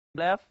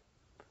left.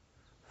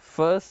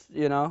 First,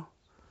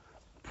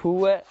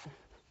 pull it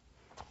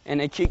and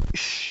then kick.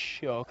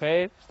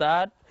 Okay,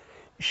 start.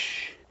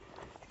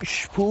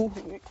 Pull.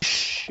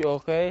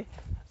 Okay,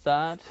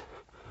 start.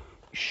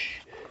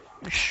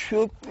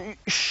 Shoot.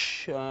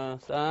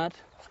 Start.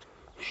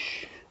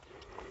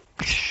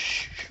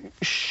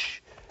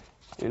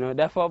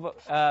 Therefore,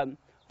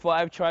 before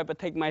I try to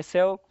protect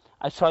myself,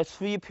 I try to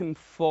sweep him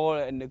fall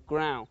in the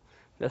ground.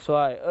 That's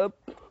why up.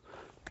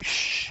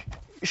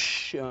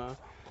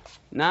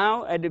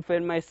 Now I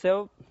defend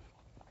myself.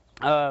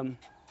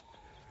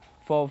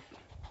 For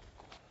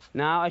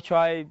now I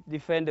try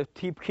defend the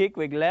tip kick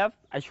with left.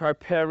 I try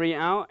parry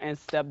out and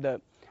step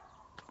the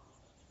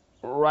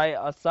right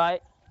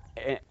outside,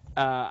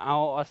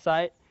 out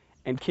outside,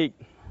 and kick.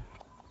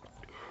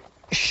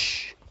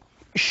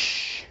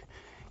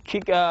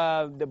 Kick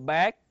the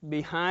back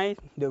behind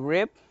the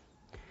rib.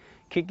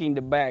 Kicking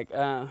the back.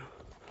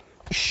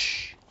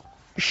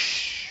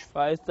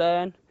 5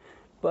 stand,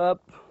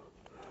 up.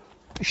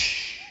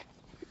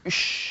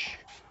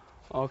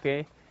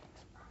 Okay.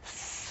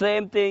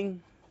 Same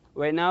thing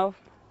right now.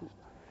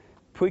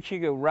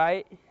 Pushing the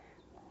right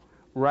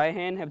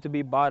hand have to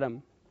be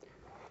bottom.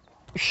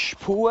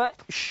 Pull it,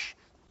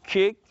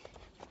 kick.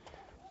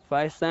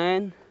 5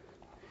 stand.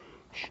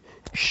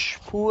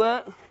 Pull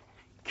it,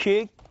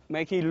 kick.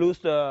 Make him lose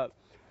the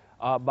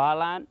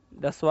balance.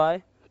 That's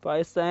why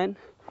 5 stand.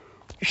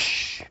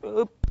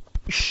 Up.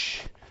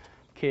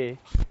 Okay.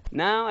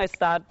 Now I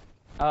start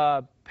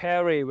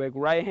parry with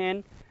right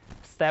hand.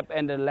 Step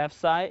in the left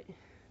side.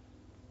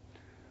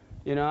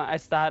 I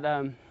start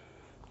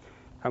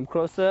come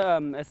closer.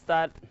 I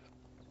start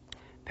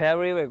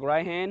parry with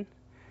right hand.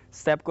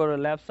 Step go to the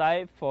left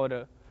side for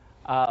the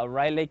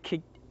right leg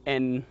kick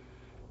and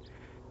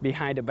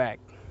behind the back.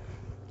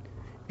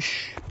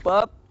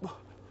 Up.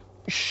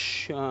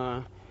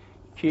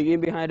 Kick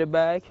in behind the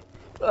back.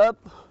 Up.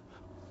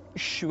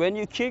 When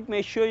you kick,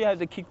 make sure you have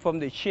to kick from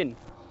the chin.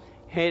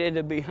 Head in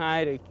the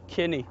behind the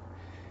kidney.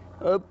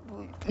 Up.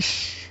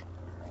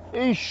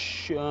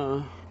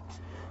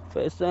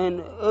 First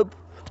hand up.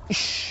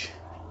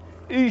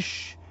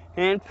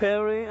 Hand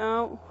parry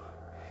out.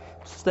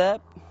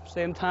 Step.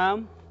 Same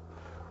time.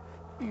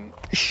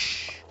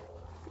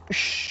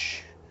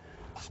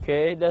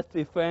 Okay, that's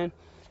defend.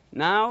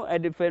 Now I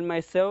defend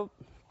myself.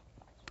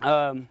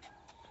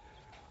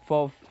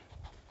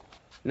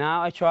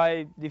 Now I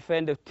try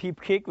defend the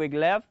tip kick with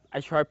left. I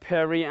try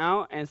parry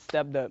out and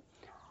step the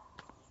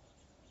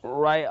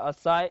right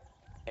outside,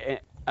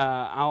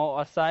 out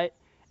outside,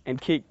 and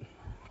kick.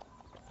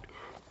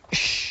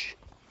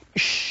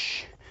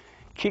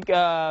 Kick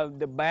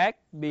the back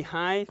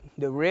behind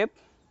the rib.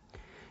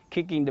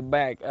 Kicking the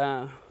back.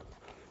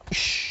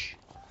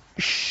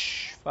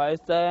 5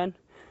 stand,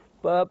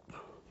 up.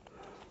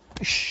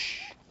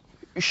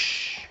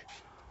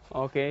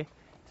 Okay.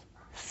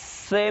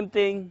 Same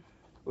thing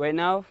right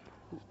now.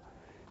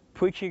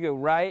 Pushing the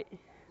right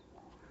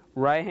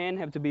hand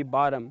have to be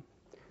bottom.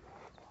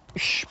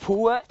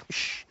 Pull it,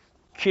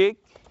 kick.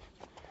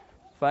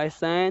 5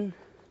 stand.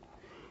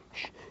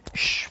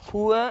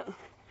 Pull it,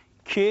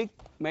 kick.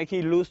 Make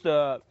him lose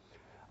the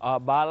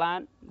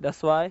balance.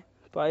 That's why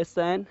 5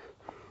 stand.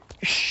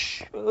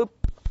 Up.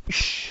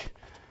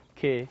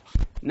 Okay.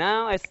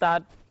 Now I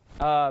start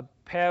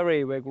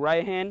parry with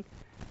right hand.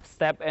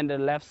 Step in the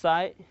left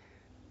side.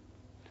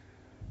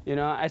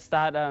 I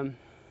start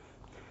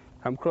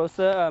come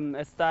closer.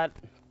 I start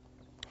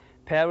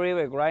parry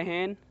with right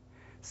hand.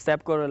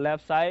 Step go to the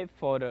left side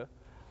for the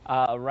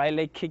right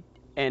leg kick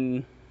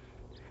and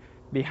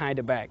behind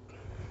the back.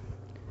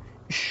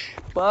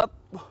 Up.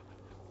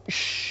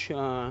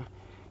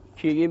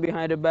 Kick in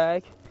behind the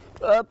back.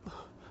 Up.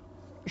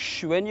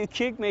 When you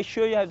kick, make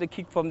sure you have to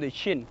kick from the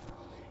chin.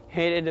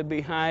 Head in the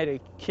behind the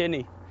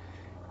kidney.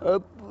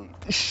 Up.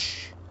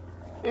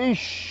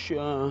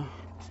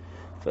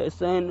 First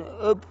hand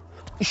up.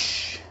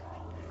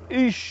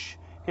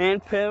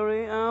 Hand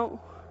parry out.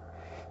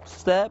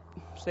 Step.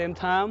 Same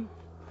time.